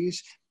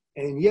securities.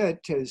 And yet,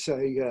 as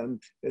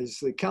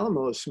the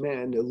Calamos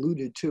man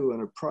alluded to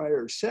in a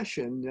prior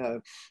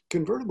session,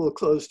 convertible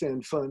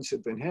closed-end funds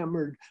have been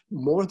hammered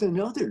more than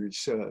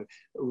others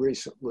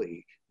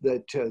recently.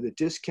 That the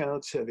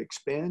discounts have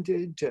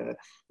expanded.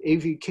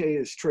 AVK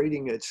is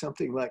trading at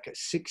something like a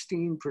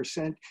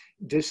 16%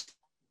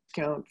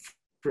 discount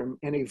from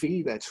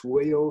NAV. That's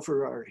way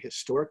over our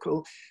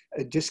historical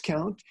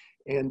discount.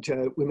 And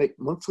we make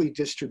monthly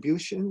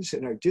distributions,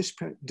 and our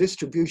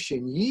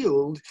distribution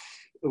yield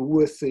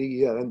with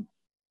the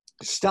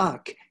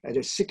stock at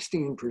a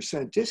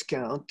 16%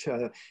 discount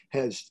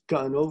has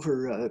gone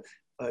over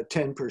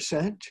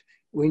 10%.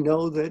 We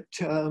know that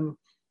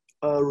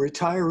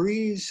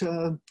retirees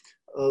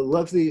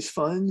love these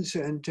funds,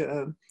 and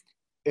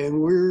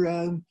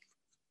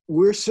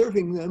we're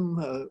serving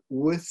them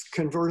with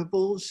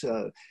convertibles,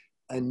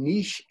 a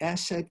niche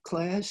asset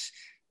class,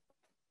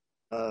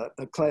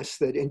 a class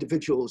that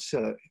individuals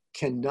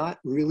cannot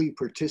really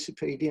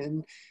participate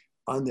in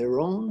on their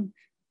own.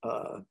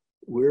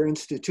 We're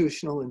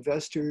institutional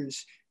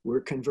investors,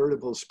 we're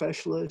convertible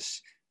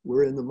specialists,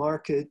 we're in the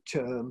market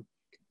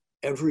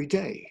every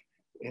day.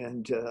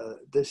 And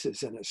this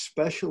is an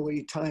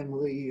especially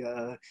timely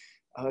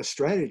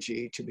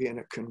strategy to be in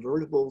a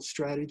convertible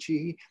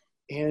strategy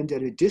and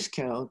at a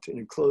discount in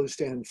a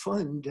closed-end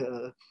fund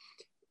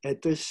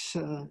at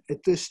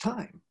this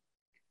time.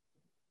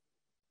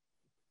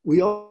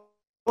 We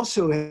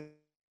also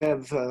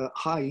have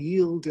high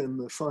yield in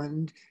the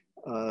fund,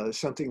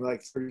 something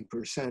like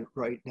 30%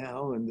 right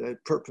now, and the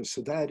purpose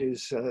of that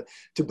is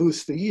to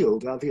boost the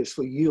yield.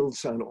 Obviously,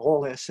 yields on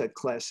all asset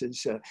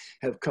classes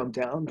have come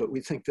down, but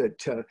we think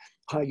that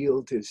high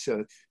yield is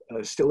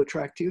still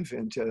attractive,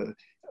 and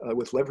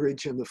with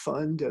leverage in the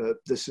fund,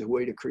 this is a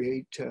way to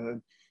create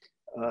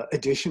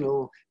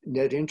additional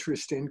net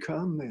interest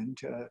income and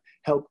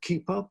help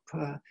keep up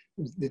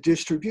the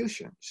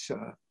distributions.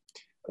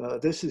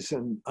 This is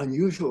an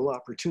unusual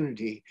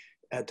opportunity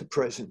at the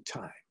present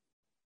time.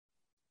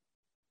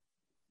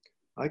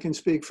 I can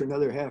speak for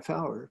another half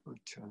hour. But,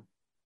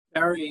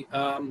 Barry,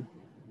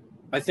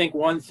 I think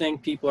one thing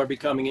people are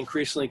becoming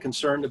increasingly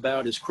concerned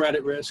about is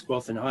credit risk,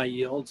 both in high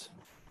yield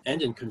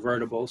and in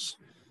convertibles.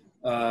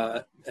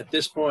 At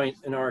this point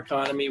in our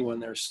economy, when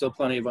there's still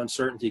plenty of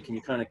uncertainty, can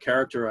you kind of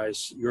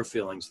characterize your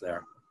feelings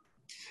there?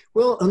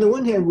 Well, on the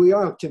one hand, we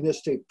are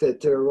optimistic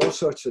that there are all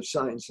sorts of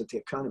signs that the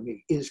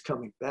economy is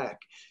coming back,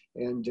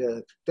 and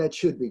that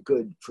should be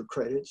good for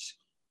credits.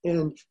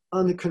 And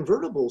on the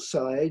convertible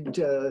side,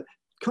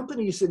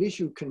 companies that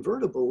issue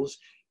convertibles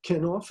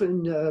can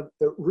often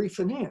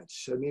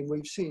refinance. I mean,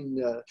 we've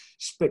seen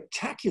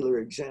spectacular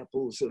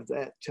examples of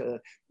that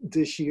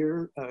this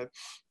year.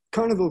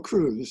 Carnival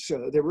Cruise,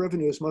 their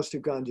revenues must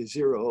have gone to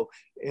zero,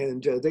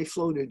 and they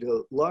floated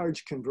a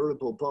large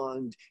convertible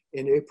bond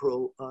in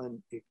April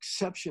on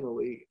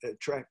exceptionally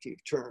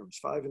attractive terms,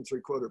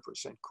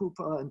 5.75%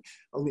 coupon,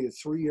 only a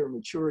 3-year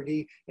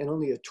maturity, and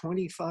only a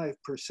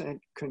 25%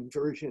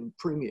 conversion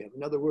premium.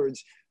 In other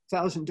words,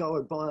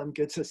 $1,000 bond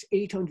gets us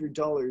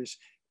 $800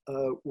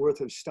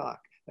 worth of stock.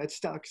 That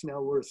stock's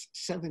now worth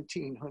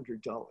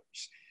 $1,700.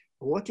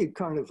 What did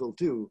Carnival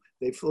do?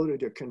 They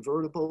floated a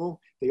convertible.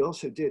 They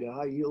also did a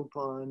high yield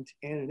bond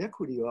and an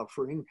equity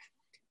offering.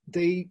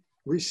 They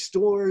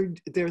restored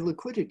their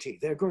liquidity.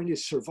 They're going to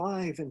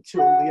survive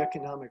until the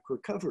economic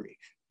recovery.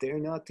 They're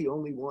not the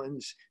only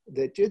ones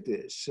that did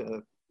this.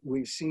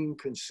 We've seen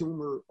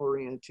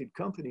consumer-oriented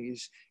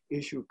companies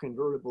issue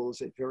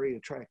convertibles at very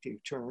attractive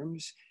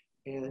terms.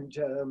 And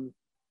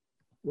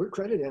we're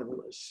credit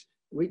analysts.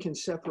 We can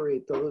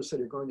separate those that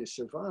are going to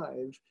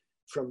survive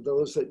from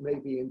those that may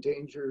be in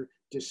danger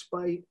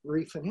despite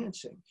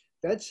refinancing.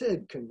 That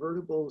said,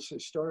 convertibles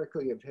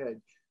historically have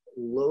had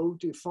low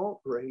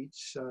default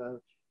rates,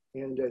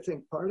 and I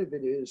think part of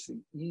it is the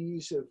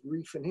ease of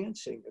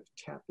refinancing, of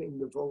tapping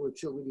the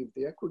volatility of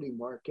the equity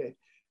market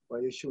by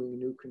issuing a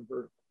new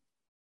convertible.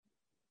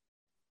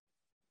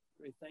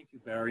 Great, thank you,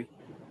 Barry.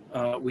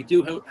 We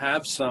do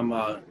have some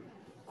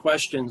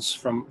questions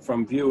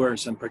from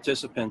viewers and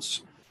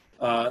participants.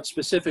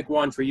 Specific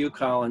one for you,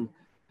 Colin.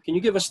 Can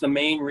you give us the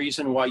main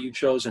reason why you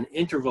chose an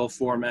interval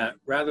format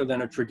rather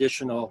than a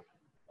traditional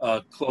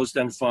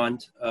closed-end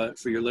fund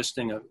for your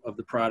listing of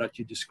the product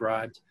you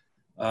described?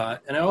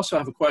 And I also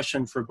have a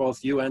question for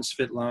both you and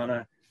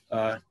Svetlana,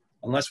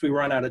 unless we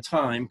run out of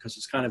time, because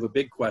it's kind of a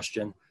big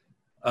question.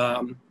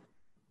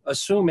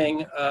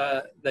 assuming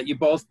that you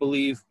both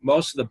believe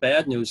most of the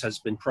bad news has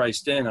been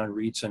priced in on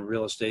REITs and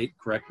real estate,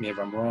 correct me if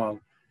I'm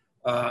wrong,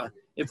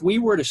 if we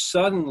were to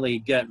suddenly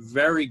get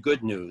very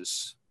good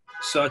news,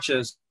 such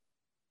as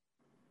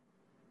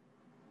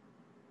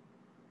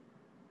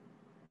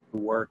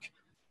work,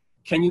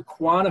 can you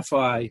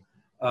quantify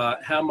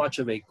how much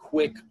of a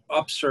quick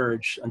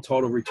upsurge on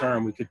total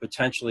return we could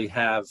potentially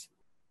have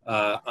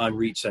on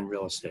REITs and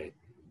real estate?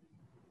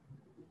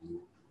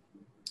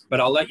 But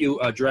I'll let you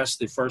address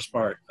the first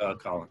part,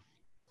 Colin.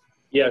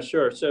 Yeah,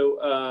 sure. So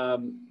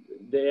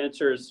the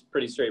answer is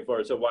pretty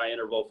straightforward. So why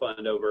interval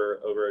fund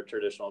over a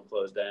traditional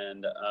closed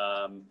end?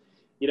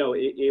 You know,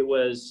 it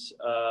was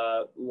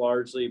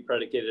largely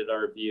predicated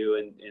our view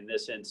in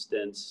this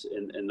instance,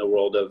 in the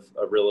world of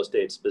real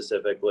estate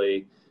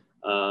specifically,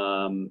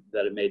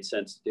 that it made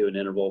sense to do an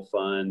interval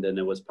fund, and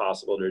it was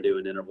possible to do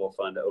an interval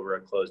fund over a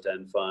closed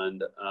end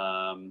fund.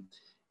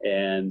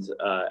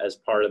 As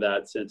part of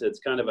that, since it's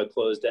kind of a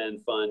closed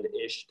end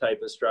fund-ish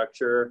type of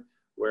structure,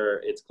 where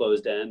it's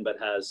closed end but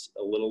has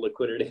a little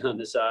liquidity on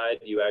the side,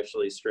 you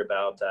actually strip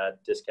out that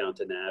discount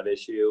to NAV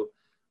issue,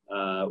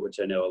 which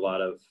I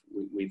know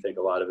we think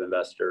a lot of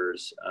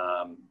investors,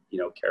 you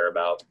know, care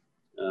about.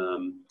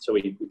 So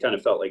we kind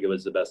of felt like it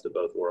was the best of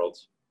both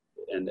worlds,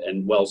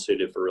 and well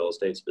suited for real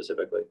estate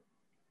specifically.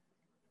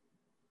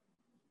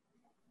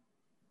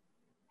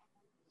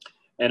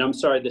 And I'm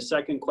sorry, the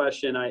second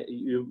question,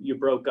 you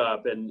broke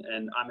up, and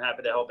I'm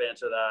happy to help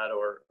answer that,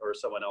 or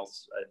someone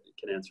else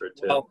can answer it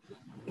too. Well,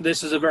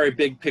 this is a very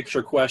big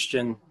picture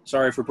question.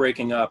 Sorry for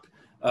breaking up.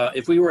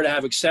 If we were to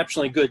have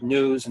exceptionally good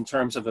news in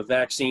terms of a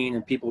vaccine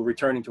and people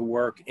returning to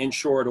work in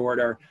short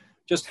order,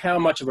 just how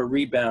much of a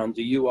rebound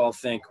do you all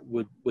think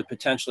would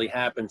potentially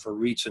happen for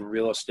REITs and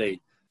real estate,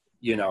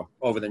 you know,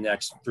 over the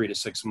next 3 to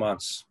 6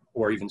 months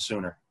or even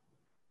sooner?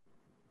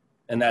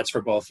 And that's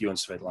for both you and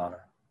Svetlana.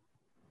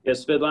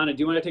 Yes, Svetlana,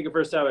 do you want to take it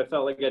first stab? I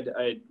felt like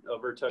I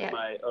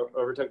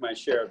overtook my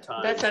share of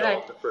time. That's all so right.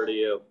 I'll defer to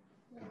you.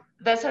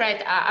 That's all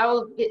right.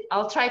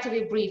 I'll try to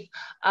be brief.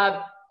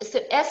 So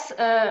as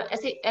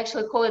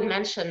actually Colin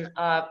mentioned,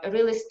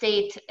 real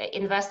estate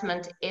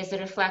investment is a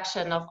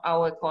reflection of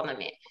our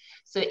economy.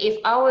 So if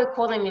our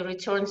economy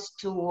returns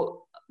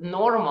to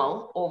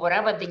normal, or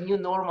whatever the new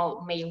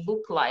normal may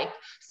look like,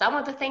 some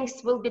of the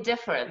things will be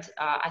different.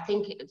 I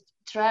think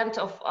trend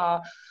of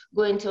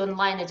going to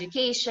online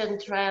education,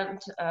 trend,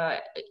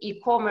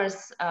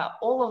 e-commerce,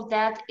 all of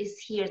that is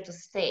here to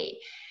stay.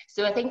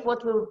 So I think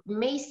what we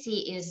may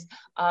see is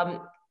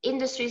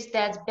industries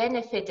that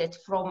benefited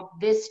from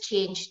this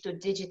change to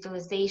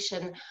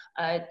digitalization,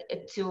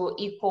 to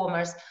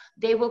e-commerce,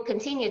 they will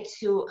continue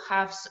to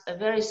have a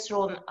very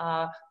strong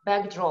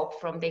backdrop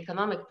from the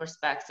economic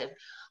perspective.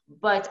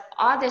 But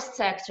other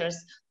sectors,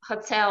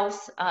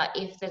 hotels,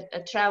 if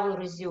the travel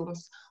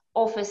resumes,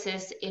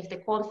 offices, if the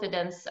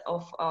confidence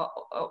of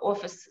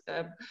office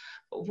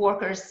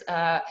workers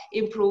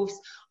improves,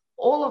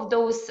 all of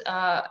those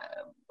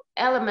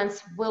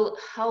elements will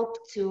help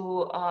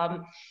to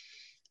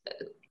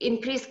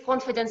increase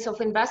confidence of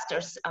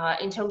investors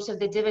in terms of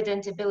the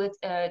dividends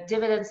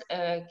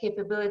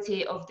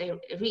capability of the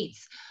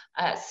REITs.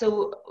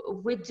 So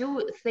we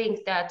do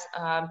think that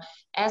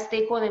as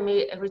the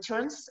economy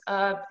returns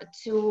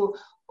to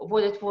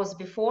what it was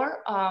before,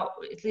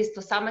 at least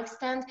to some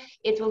extent,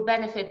 it will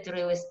benefit the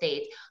real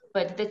estate.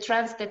 But the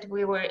trends that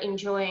we were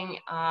enjoying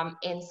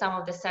in some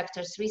of the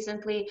sectors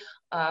recently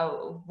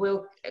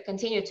will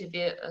continue to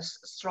be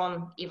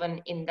strong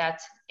even in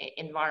that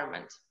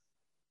environment.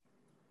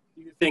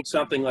 Do you think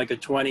something like a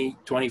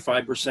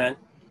 20-25%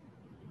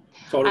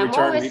 total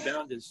return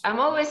rebound is? I'm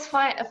always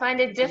find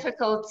it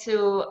difficult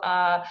to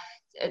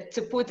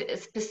put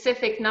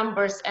specific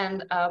numbers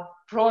and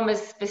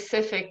promise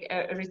specific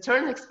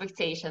return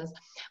expectations.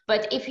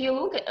 But if you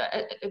look,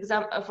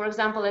 for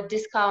example, at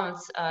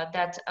discounts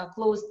that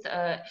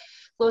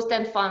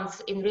closed-end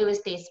funds in real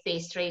estate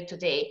space trade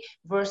today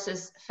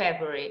versus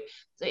February,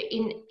 so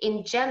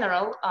in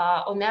general,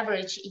 on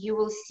average, you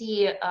will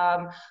see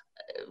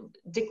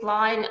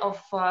decline of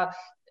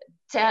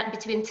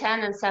between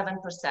 10 and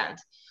 7%.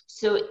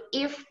 So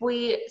if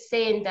we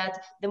saying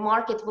that the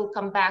market will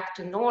come back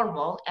to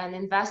normal and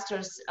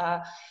investors'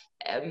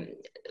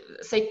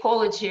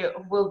 psychology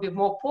will be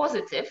more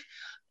positive,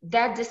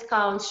 that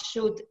discount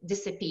should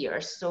disappear.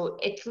 So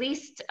at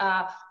least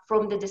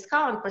from the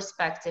discount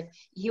perspective,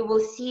 you will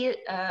see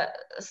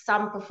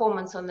some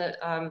performance on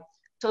the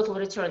total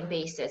return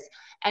basis.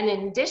 And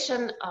in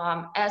addition,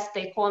 as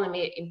the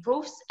economy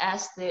improves,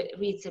 as the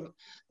REITs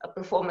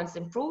performance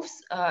improves,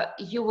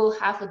 you will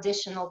have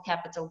additional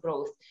capital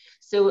growth.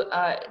 So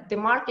the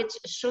market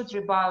should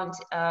rebound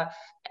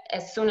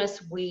as soon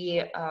as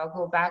we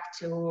go back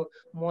to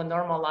more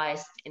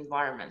normalized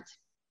environment.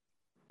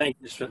 Thank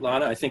you,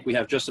 Svetlana. I think we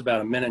have just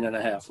about a minute and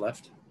a half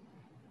left.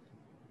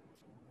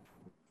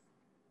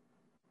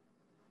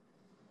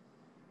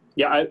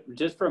 Yeah,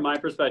 just from my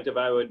perspective,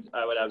 I would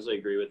absolutely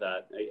agree with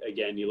that.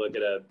 Again, you look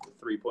at a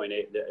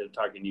 3.8,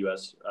 talking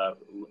U.S.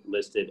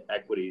 listed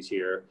equities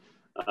here.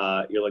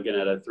 You're looking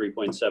at a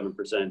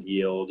 3.7%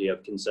 yield. You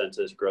have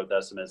consensus growth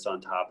estimates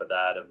on top of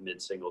that of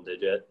mid-single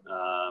digit,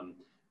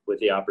 with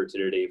the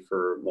opportunity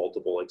for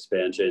multiple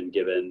expansion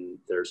given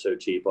they're so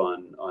cheap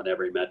on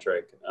every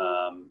metric.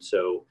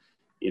 So,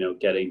 you know,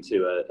 getting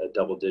to a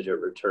double-digit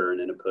return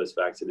in a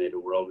post-vaccinated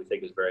world, we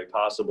think is very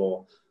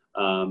possible.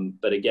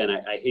 But again,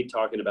 I hate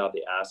talking about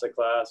the asset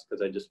class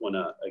because I just want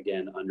to,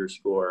 again,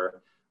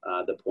 underscore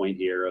the point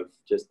here of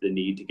just the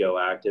need to go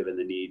active and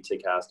the need to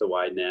cast a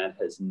wide net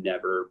has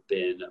never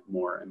been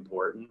more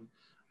important.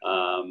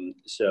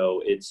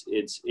 So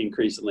it's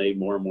increasingly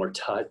more and more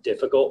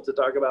difficult to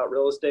talk about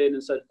real estate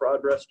in such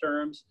broad brush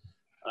terms.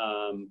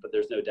 But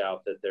there's no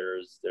doubt that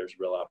there's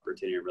real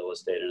opportunity in real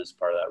estate, and it's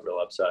part of that real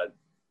upside.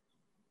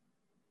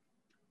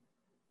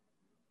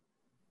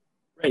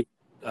 Great.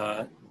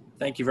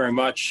 Thank you very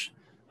much.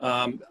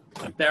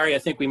 Barry, I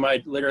think we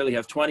might literally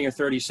have 20 or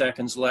 30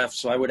 seconds left.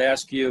 So I would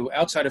ask you,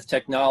 outside of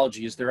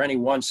technology, is there any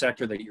one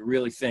sector that you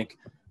really think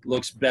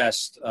looks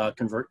best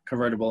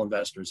convertible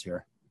investors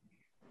here?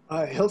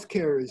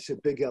 Healthcare is a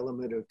big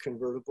element of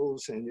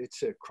convertibles, and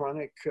it's a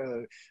chronic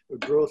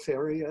growth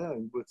area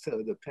with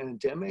the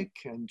pandemic.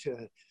 And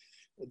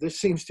this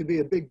seems to be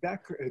a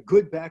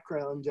good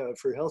background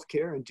for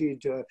healthcare.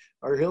 Indeed,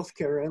 our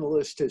healthcare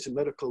analyst is a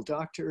medical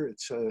doctor.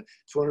 It's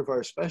one of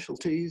our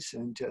specialties,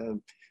 and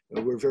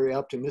we're very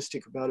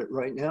optimistic about it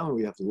right now.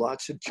 We have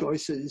lots of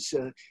choices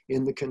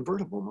in the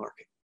convertible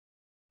market.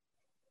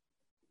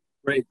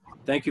 Great.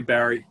 Thank you,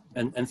 Barry.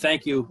 And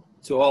thank you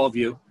to all of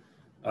you.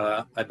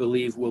 I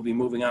believe we'll be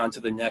moving on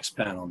to the next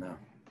panel now.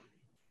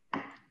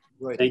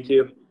 Right. Thank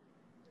you.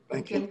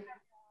 Thank you.